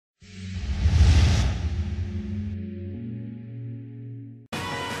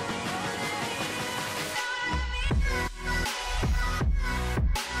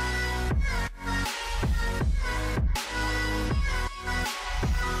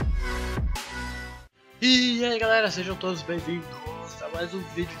E aí galera, sejam todos bem-vindos a mais um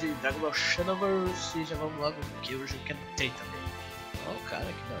vídeo de Dragon Ball Xenoverse. E já vamos logo, porque hoje eu quero ter também. Ó, o cara,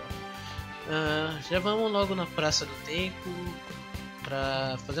 que da hora. Já vamos logo na Praça do Tempo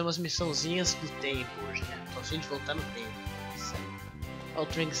pra fazer umas missãozinhas do tempo hoje, né? Tô a fim de voltar no tempo. Ó o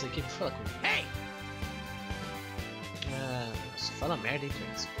Trunks aqui, fala comigo. Hey! Você fala merda, hein,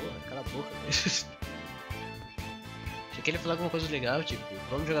 Trunks? Porra, cala a boca. Achei que ele ia falar alguma coisa legal, tipo,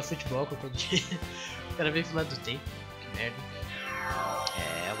 vamos jogar futebol qualquer dia. O cara veio falar do tempo, que merda.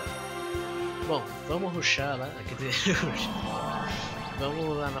 Mano. Bom, vamos rushar lá, quer dizer,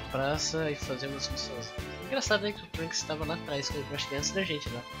 vamos lá na praça e fazer umas missões. Engraçado, né, que o Trunks estava lá atrás, que eu acho que antes da gente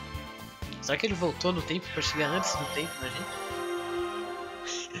lá. Será que ele voltou no tempo pra chegar antes do tempo da gente?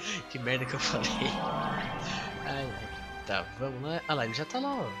 Que merda que eu falei. Ai. Tá, vamos lá. Ah lá, ele já tá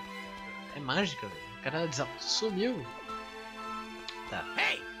lá, ó. É mágica, velho. O cara sumiu. Tá.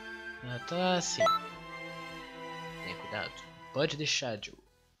 Tá assim. Tenha cuidado. Pode deixar, Joe.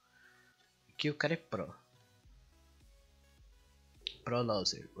 Aqui o cara é pro. Pro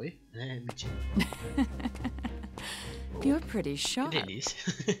Loser. Oi? Mentira. You're pretty sharp. Que delícia.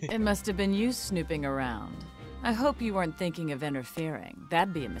 It must have been you snooping around. I hope you weren't thinking of interfering.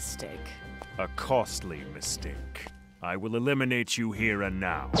 That'd be a mistake. A costly mistake. I will eliminate you here and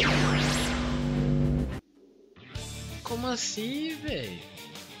now. Como assim, velho?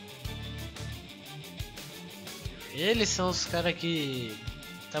 Eles são os caras que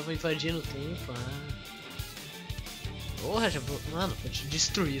estavam invadindo o tempo, Porra, já vou... Mano, vou te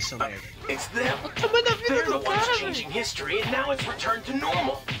destruir essa merda. Olha o tamanho da vida do cara, velho.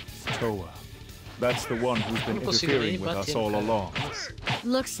 Toa. That's the one who's been interfering with us all along.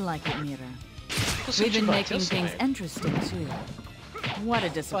 Looks like it, Mira. We've been making things interesting too. What a Para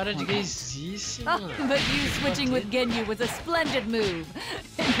de disappointment. gaysíssimo. But you switching with Genyu was a splendid move.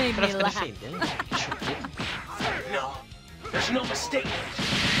 It made me laugh. No, there's no mistake.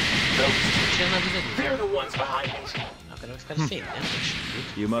 They're the ones behind it.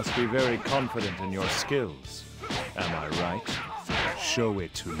 You must be very confident in your skills. Am I right? Show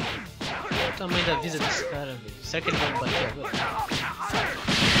it to me. Olha o tamanho da vida desse cara, velho. Será que ele vai me bater agora?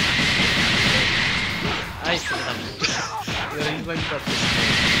 Ai, filho da puta. Agora ele vai me bater.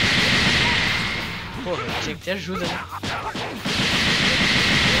 Porra, tinha que ter ajuda, né?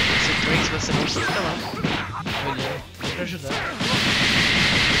 Se Trunks você não fica lá. Olhando, pra ajudar.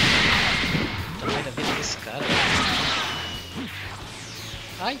 O tamanho da vida desse cara.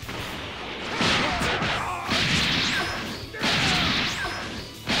 Ai!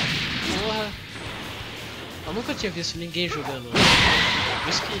 Porra! Eu nunca tinha visto ninguém jogando. Por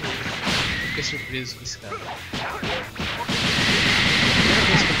isso que fiquei surpreso com esse cara. Primeira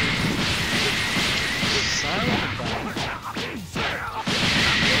vez que eu vi. Sai, cara.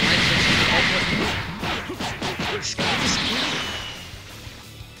 Esse cara é esquina.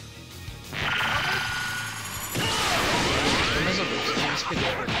 Mais ou menos, vamos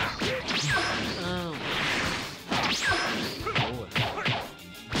pegar. Não. Boa.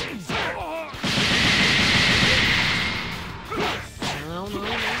 Não.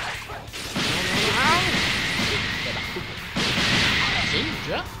 Fim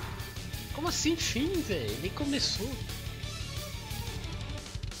já? Como assim fim, velho? Nem começou.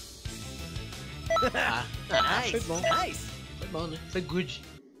 Foi bom. Foi bom, né? Foi good.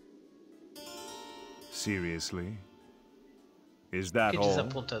 Seriously? Is that Que all?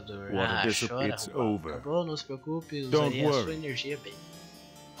 desapontador. Chora. It's over. Acabou, não se preocupe, Don't usarei a sua worry. energia bem.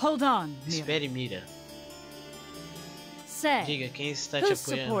 Hold on, Mira. Espere, Mira. Say, Diga quem está te who's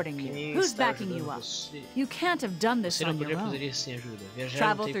apoiando. supporting you? Quem Who's está backing you ajudando up? você? You can't have done this Você não on your own. poderia sem ajuda. Viajar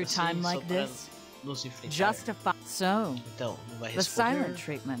Travel no tempo through time assim, like só para this? nos enfrentar. Justify. So, Então, não vai the responder. silent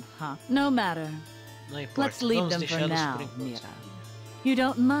treatment, huh? No matter. Não importa. Let's leave Vamos them for deixá-los now, por enquanto. Mira. You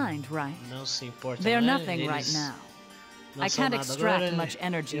don't mind, right? Não se importa, They're né? nothing right Eles now. não I são can't nada extract agora, much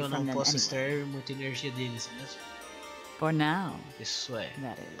energy eu from não them posso anyway. extrair muita energia deles mesmo. For now, Isso é,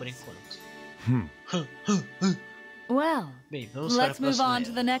 that por is. enquanto. Well, Bem, vamos let's para a move próxima on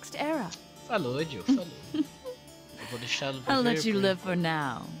to the era. next era. Falou, Joe, falou. Eu vou deixá-lo I'll viver let you por live for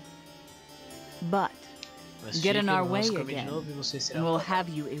now. But Mas get in fique, our nós way come de again, novo e você será and we'll apagado. have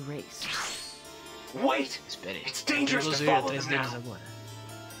you erased. Wait! Espere aí. It's dangerous Vamos to ir follow atrás them deles now. agora.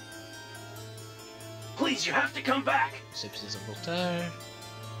 Please, you have to come back. Você precisa voltar.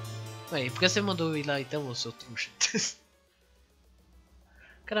 Ué, por que você mandou eu ir lá então, ô seu trouxa?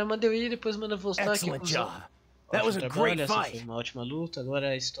 Cara, manda eu ir e depois manda voltar aqui. Excellent Cuzão. job. That was a Ótimo great trabalho, essa fight. foi uma ótima luta, agora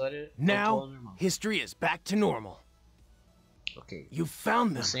a história voltou ao Now, normal. history is back to normal. Ok. You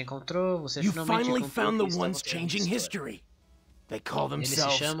found them. Você encontrou, você You finalmente finally encontrou found o the que ones estava tendo changing história. history. They call Ele se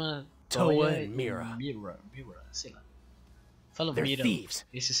themselves chama Toa and Mira. Mira, sei lá. Fala They're Mira. thieves,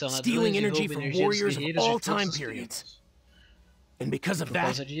 Esses são stealing ladrões e energy roubam from energia dos warriors of guerreiros all de todos time os periods. períodos. And because of Por that,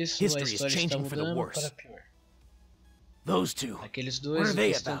 causa disso, a history is história está changing for the mudando para worse. pior. Those two, Aqueles what dois are o que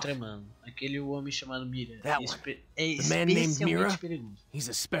they estão about? tramando. Aquele homem chamado Mira. That É one. é The man named Mira? especialmente perigoso. He's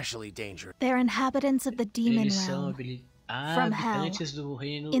especially dangerous. They're inhabitants of the demon Eles são realm, from hell, habitantes do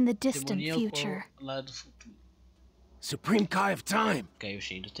reino in the distant demoníaco future. lá do futuro. Supreme Kai of Time. Caiu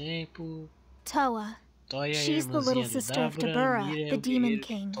cheio do tempo. Toa, Toya é a she's the little irmãzinha do sister of Dabra, Tabura, Mira é the o demon guerreiro que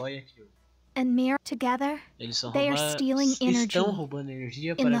king. Toya criou. and Mira together Eles são They are stealing energy estão roubando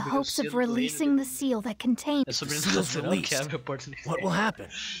energia in para the abrir o hopes of selo do reino releasing the demoníaco. seal that contains. É seal's sobrenatural que released. abre a porta do What will inferno. happen?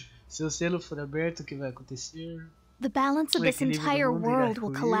 Se o selo for aberto, o que vai acontecer? The balance of O this equilíbrio do entire mundo irá world will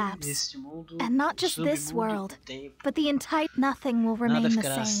ruir, collapse, este mundo, and not o just this submundo world, do tempo, but the entire nothing will nada remain the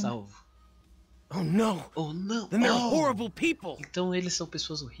ficará same. salvo. Oh no! Oh não! Then they're Oh! horrible people! Então eles são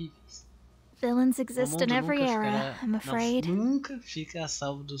pessoas horríveis. Villains O exist mundo in every nunca era, ficará, I'm afraid. não, nunca fica a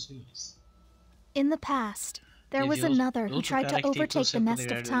salvo dos vilões. In the past, there was Teve another who outro tried cara to que tentou overtake se the nest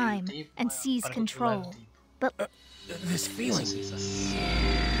apoderar of do time tempo and para seize controlar o control. tempo. But This feeling. Essa sensação.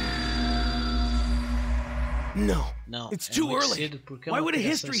 No. Não, It's é too muito early. cedo porque Why uma would a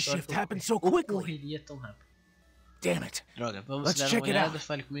alteração history histórica shift happen so quickly? ocorreria tão rápido. Damn it. Droga, vamos Let's dar uma check it olhada, out.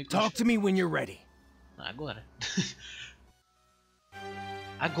 fale comigo. Talk to me when you're ready. Agora.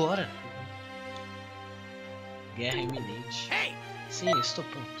 Agora. Guerra iminente. Hey! Sim, eu estou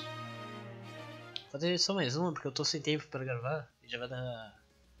pronto. Vou fazer só mais uma porque eu tô sem tempo para gravar. E já vai dar...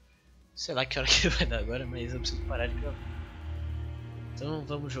 Sei lá que hora que vai dar agora, mas eu preciso parar de gravar. Então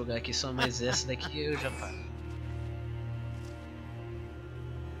vamos jogar aqui só mais essa daqui e eu já paro.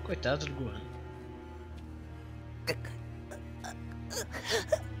 Coitado do Gohan.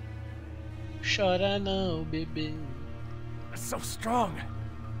 Chora não, bebê. So strong.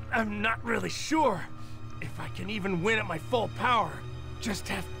 I'm not really sure if I can even win at my full power. Just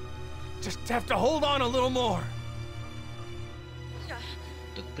have to hold on a little more.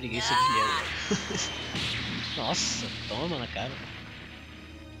 Tô com preguiça de ler. Nossa, toma na cara.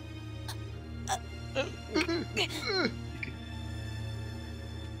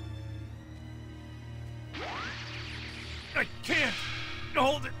 I can't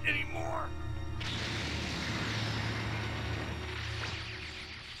hold it anymore.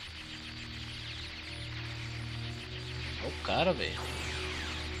 Olha o cara, velho.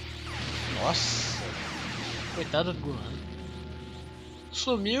 Nossa. Coitado do Gohan.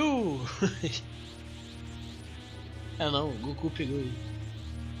 Sumiu! Ah não, o Goku pegou ele.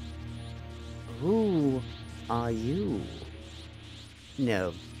 Who are you?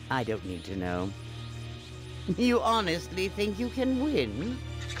 No, I don't need to know. You honestly think you can win?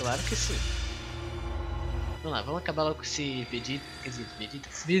 Claro que sim. Vamos lá, vamos acabar logo com esse Vegeta. Quer dizer, Vegeta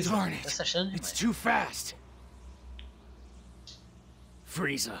Freeza. Darn Tá it. se achando It's demais. too fast.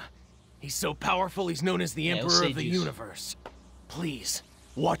 Frieza. He's so powerful he's known as the Yeah, eu Emperor sei of the disso. Universe. Please,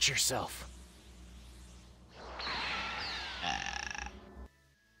 watch yourself.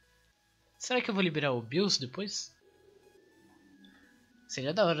 Será que eu vou liberar o Bills depois?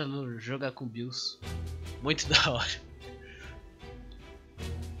 Seria da hora jogar com o Bills. Muito da hora.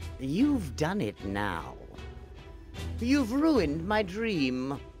 You've done it now. You've ruined my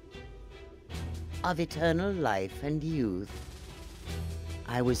dream of eternal life and youth.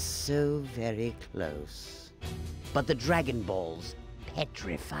 I was so very close, but the Dragon Ball's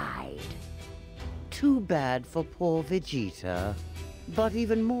petrified. Too bad for poor Vegeta, but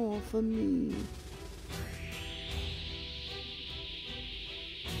even more for me.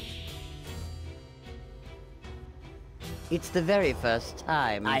 It's the very first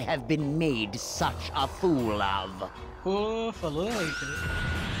time I have been made such a fool of. Pô, falou aí, cara.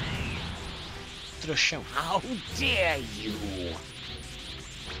 Trouxão. How dare you!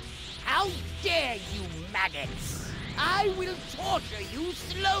 How dare you, maggots! I will torture you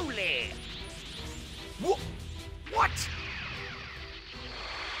slowly! What?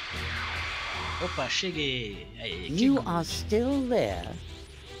 Opa, cheguei. Aí, que You good. are still there?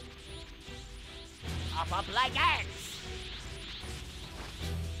 Up like ants!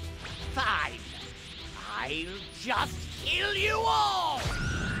 Fine! I'll just kill you all!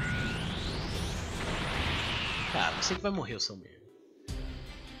 Ah, você que vai morrer, o seu merda.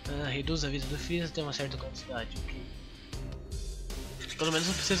 Reduz a vida do Freeza até uma certa quantidade, ok. Pelo menos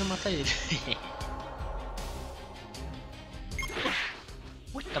não precisa matar ele.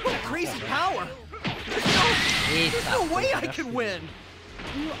 Tá bom, Crazy tá bom. power! Eita, No way porra, I can win!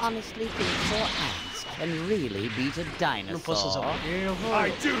 You honestly think 4 ants This can really beat a Não posso usar o dinosaur. poder, eu vou I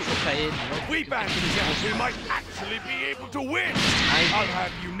do. trocar ele. We banded together, we might actually be able to win. I'll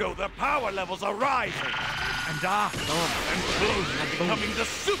have you know the power levels are rising. And I am close to becoming the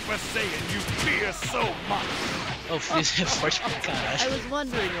Super Saiyan you fear so much. O Freeza é forte pra I caralho. was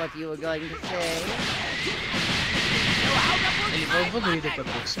wondering what you were going to say. Ele vai evoluir daqui a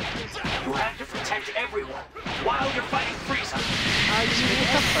pouco, certeza. You have to protect everyone while you're fighting Frieza. Are you Ele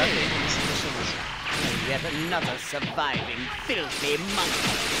tá fraco afraid? ainda nesse personagem. Yet another surviving filthy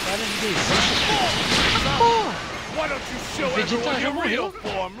monkey. Para de desenho. Why don't you show Vegeta everyone já your real morreu.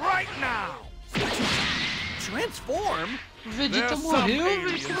 form right now? Transform? O There Vegeta are some morreu,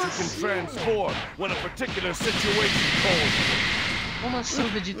 aliens velho. who can transform when a particular situation calls for it. Como assim o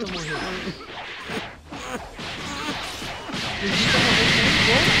Vegeta morreu? O Vegeta morreu com um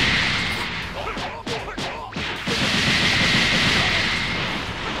gol.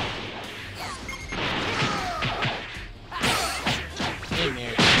 Que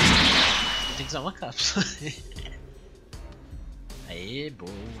merda. Eu tenho que usar uma cápsula. Aê,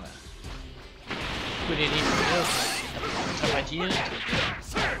 boa. Curirinho morreu, travadinha.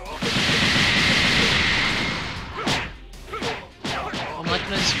 Vamos lá que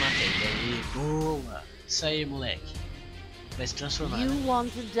nós mata ele. Aí, boa. Isso aí, moleque. Vai se transformar. You Né?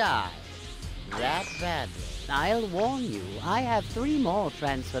 want to die? That badly. I'll warn you, I have 3 more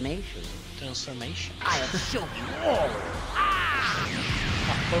transformations. Transformation. I'll show you all.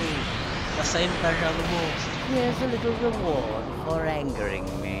 Tá saindo da jaula do monstro. Here's a little reward for angering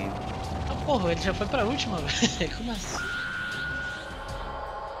me. Ah, porra, ele já foi pra última, velho. Como assim?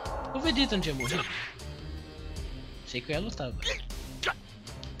 O Vegeta não tinha morrido. Achei que eu ia lutar, velho.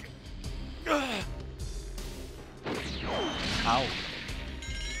 Au.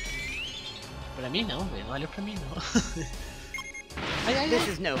 Pra mim não, velho. Não olha pra mim não. Ai, ai, This ai.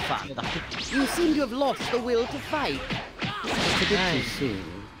 is no fun. Filha da puta. You seem to have lost the will to fight. It's a bit Ai. too soon,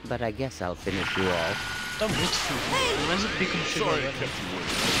 but I guess I'll finish you off. Tá muito fudido. Pelo menos o pico não chegou Sorry I agora. kept you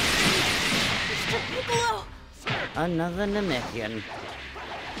waiting. Another Namekian.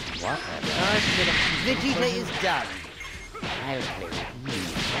 Whatever. Ai, filha da puta. Vegeta is done. I'll play with you.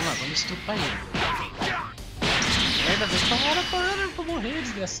 Vamos lá, vamos estupar ele. Merda, velho. Para, eu vou morrer,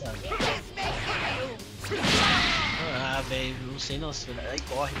 desgraçado. Ah, velho, não sei não. Ai,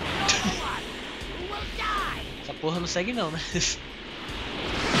 corre. Essa porra não segue não, né?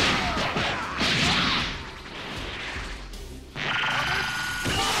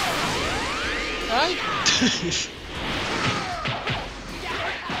 Ai!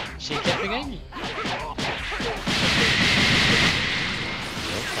 Achei que ia pegar em mim.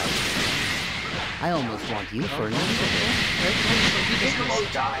 I almost want you for an If Piccolo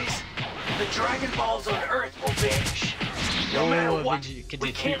dies, the Dragon Balls on Earth will vanish. No matter Boa, what, Vegeta. Quer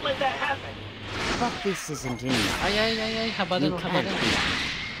we dizer, can't let that happen. But this isn't enough. ai, ai, ai, ai, rabada You não, can't rabada não.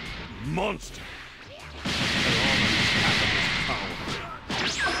 beat me. Monster.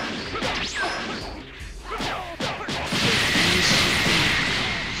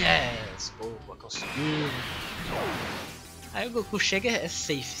 Yes! Boa, conseguiu. Aí o Goku chega, é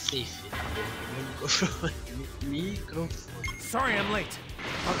safe. Microfone. Sorry I'm late.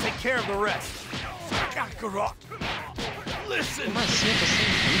 I'll take care of the rest. Kakarot. Listen. Como assim, eu tô sem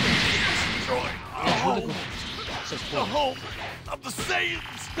vida? Destroy Me ajuda, the Goku. Seu the porra. home of the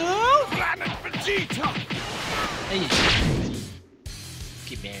Saiyans. Não! Planet Vegeta. Aí,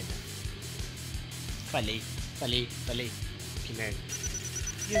 que merda. Falei. Que merda.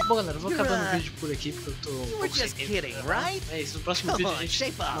 Bom, galera, eu vou acabando o vídeo por aqui porque eu tô um pouco sem just tempo kidding, pra gravar. right? É isso, no próximo Come vídeo on, a gente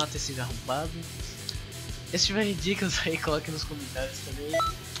shape up. mata esse arrombado. Se tiverem dicas aí, coloquem nos comentários também.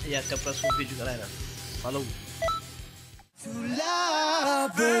 E até o próximo vídeo, galera. Falou! To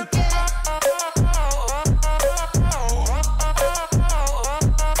love again.